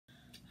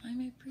Hi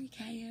my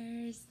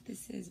pre-Kers,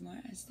 this is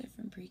Morah Esther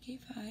from Pre-K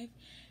 5,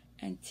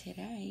 and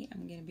today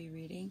I'm going to be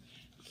reading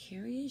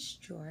Curious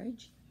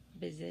George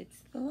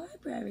Visits the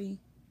Library.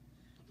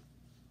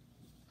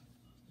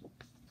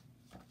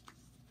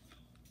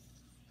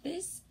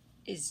 This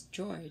is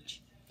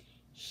George.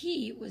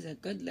 He was a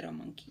good little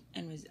monkey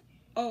and was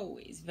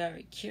always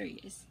very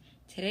curious.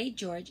 Today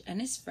George and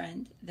his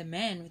friend, the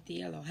man with the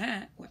yellow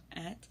hat, were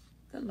at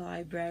the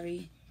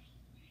library.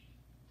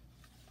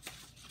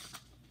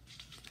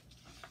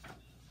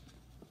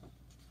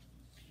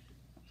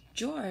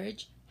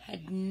 George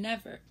had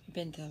never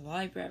been to the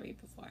library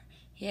before.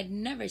 He had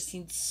never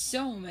seen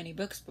so many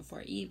books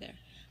before either.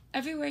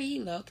 Everywhere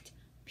he looked,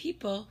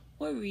 people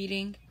were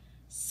reading.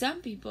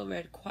 Some people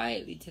read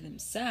quietly to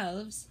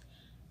themselves,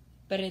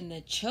 but in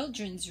the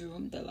children's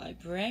room, the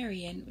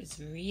librarian was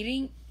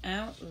reading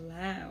out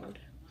loud.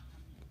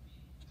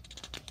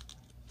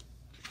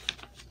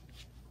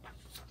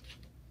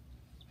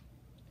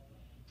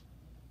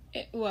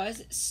 It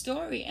was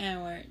story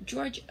hour.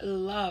 George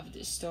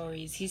loved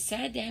stories. He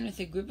sat down with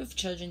a group of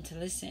children to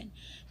listen.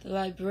 The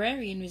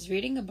librarian was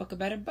reading a book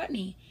about a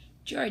bunny.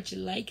 George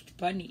liked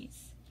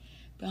bunnies.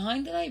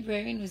 Behind the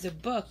librarian was a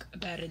book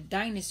about a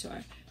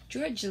dinosaur.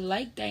 George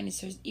liked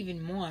dinosaurs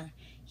even more.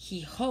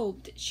 He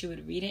hoped she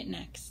would read it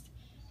next.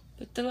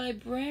 But the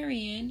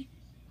librarian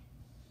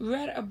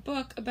read a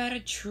book about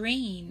a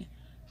train.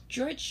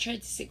 George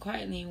tried to sit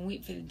quietly and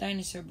wait for the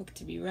dinosaur book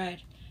to be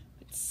read.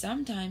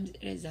 Sometimes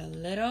it is a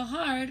little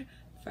hard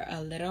for a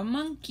little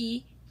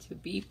monkey to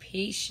be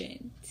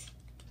patient.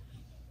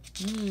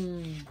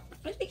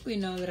 I think we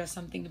know a little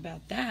something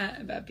about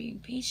that, about being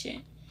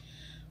patient.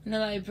 When the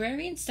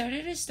librarian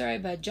started a story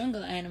about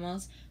jungle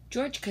animals,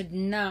 George could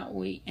not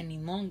wait any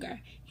longer.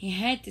 He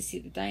had to see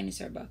the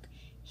dinosaur book.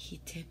 He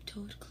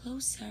tiptoed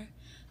closer.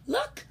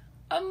 "Look,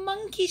 a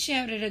monkey!"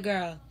 shouted a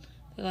girl.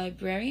 The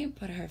librarian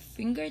put her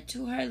finger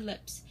to her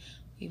lips.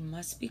 "We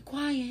must be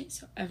quiet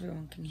so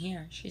everyone can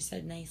hear," she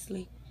said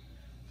nicely.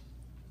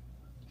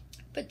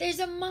 "But there's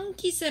a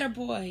monkey," said a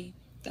boy.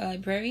 The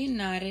librarian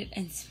nodded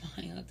and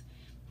smiled.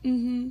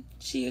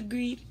 She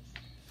agreed.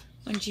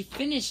 When she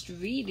finished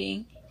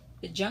reading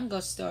the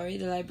jungle story,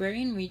 the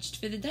librarian reached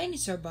for the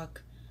dinosaur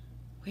book.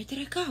 Where did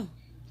it go?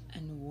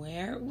 And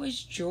where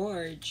was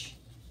George?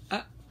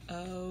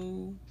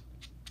 Uh-oh.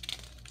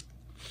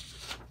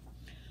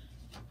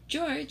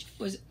 George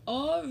was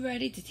all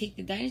ready to take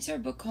the dinosaur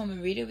book home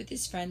and read it with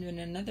his friend when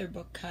another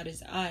book caught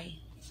his eye.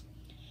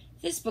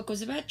 This book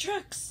was about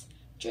trucks.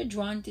 George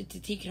wanted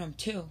to take it home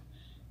too.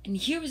 And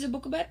here was a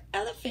book about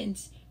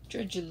elephants.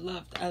 George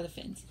loved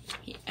elephants.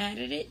 He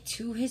added it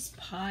to his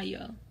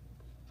pile.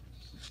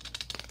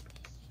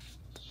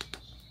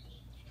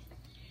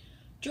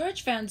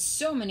 George found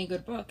so many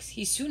good books.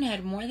 He soon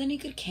had more than he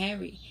could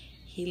carry.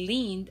 He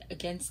leaned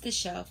against the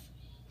shelf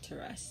to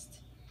rest.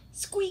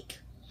 Squeak!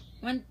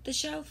 Went the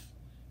shelf.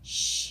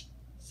 "Shh,"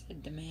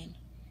 said a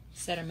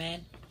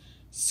man.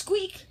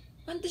 Squeak!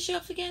 Went the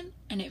shelf again,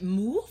 and it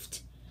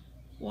moved?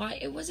 Why,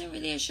 it wasn't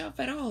really a shelf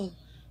at all.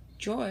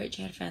 George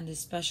had found a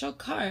special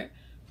cart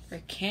for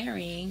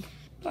carrying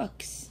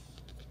books.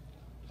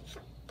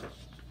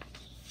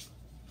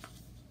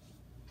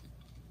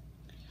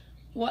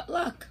 What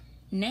luck!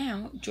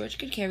 Now George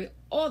could carry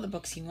all the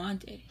books he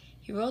wanted.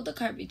 He rolled the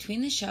cart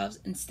between the shelves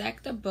and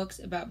stacked up books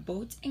about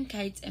boats and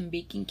kites and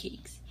baking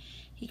cakes.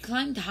 He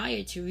climbed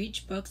higher to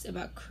reach books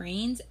about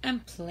cranes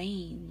and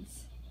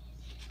planes.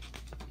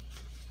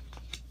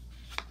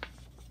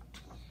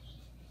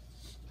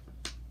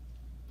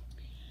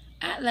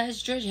 At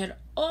last, George had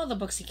all the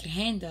books he could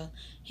handle.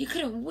 He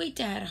couldn't wait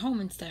to head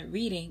home and start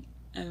reading.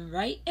 And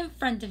right in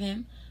front of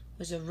him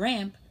was a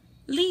ramp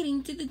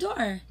leading to the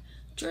door.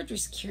 George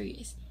was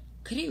curious.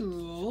 Could he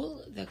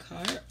roll the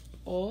cart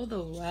all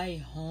the way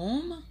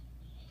home?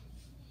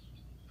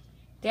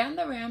 Down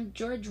the ramp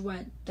George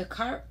went. The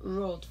cart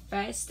rolled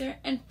faster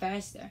and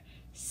faster.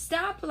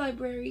 "Stop,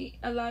 library!"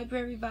 a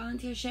library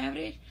volunteer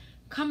shouted.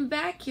 "Come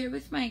back here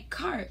with my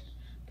cart."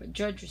 But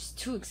George was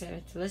too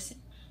excited to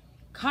listen.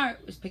 The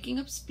cart was picking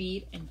up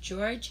speed and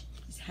George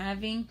was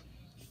having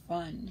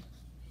fun.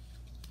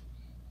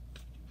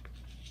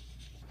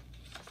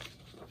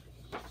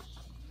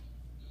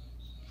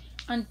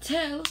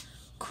 Until,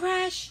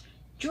 crash!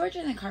 George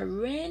and the cart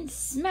ran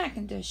smack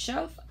into a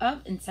shelf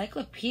of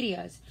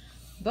encyclopedias.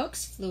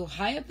 Books flew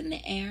high up in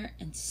the air,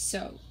 and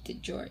so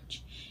did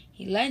George.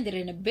 He landed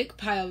in a big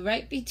pile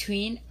right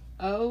between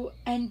O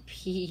and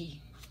P.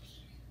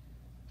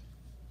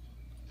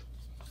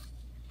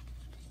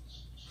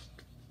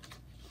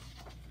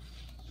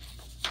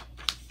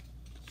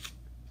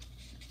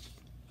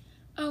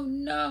 "Oh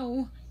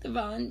no,"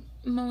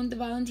 moaned the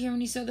volunteer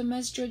when he saw the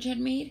mess George had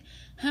made.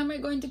 How am I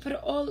going to put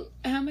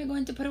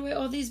away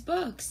all these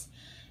books?"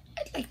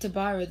 "I'd like to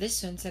borrow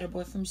this one," said a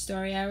boy from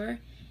Story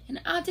Hour.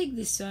 "And I'll take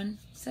this one,"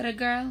 said a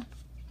girl.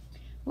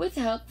 With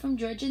help from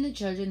George and the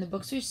children, the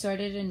books were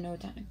sorted in no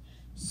time.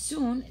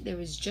 Soon there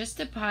was just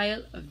a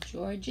pile of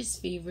George's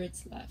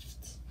favorites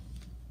left.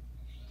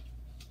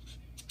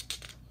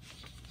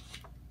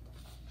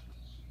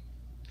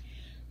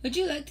 Would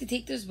you like to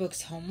take those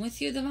books home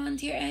with you? The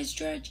volunteer asked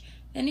George.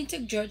 Then he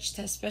took George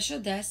to a special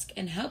desk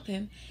and helped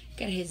him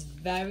get his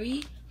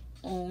very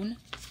own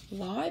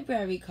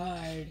library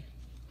card.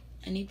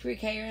 Any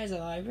pre-K has a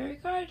library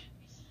card?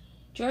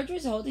 George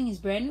was holding his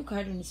brand new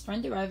card when his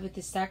friend arrived with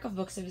a stack of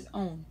books of his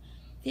own.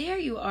 There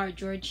you are,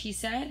 George, he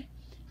said.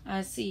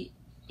 I see.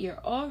 You're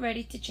all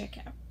ready to check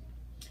out.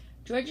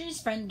 George and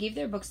his friend gave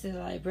their books to the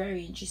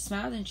librarian. She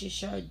smiled when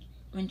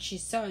she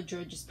saw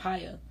George's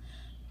pile.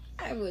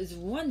 I was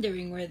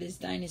wondering where this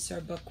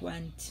dinosaur book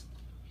went,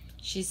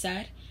 she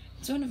said.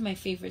 It's one of my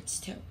favorites,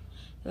 too.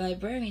 The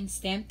librarian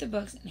stamped the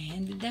books and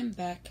handed them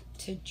back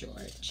to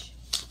George.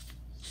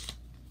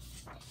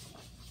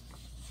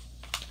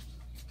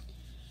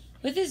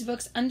 With his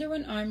books under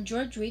one arm,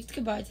 George waved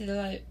goodbye to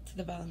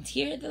the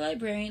volunteer, the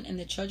librarian, and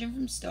the children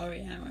from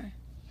Story Hour.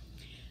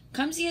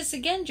 Come see us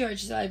again,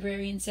 George, the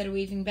librarian said,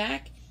 waving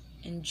back.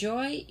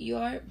 Enjoy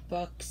your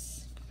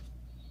books.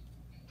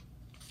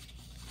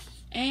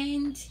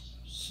 And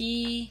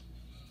he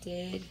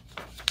did.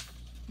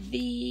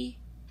 The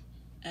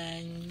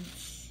end.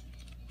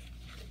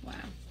 Wow,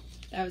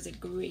 that was a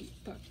great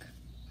book.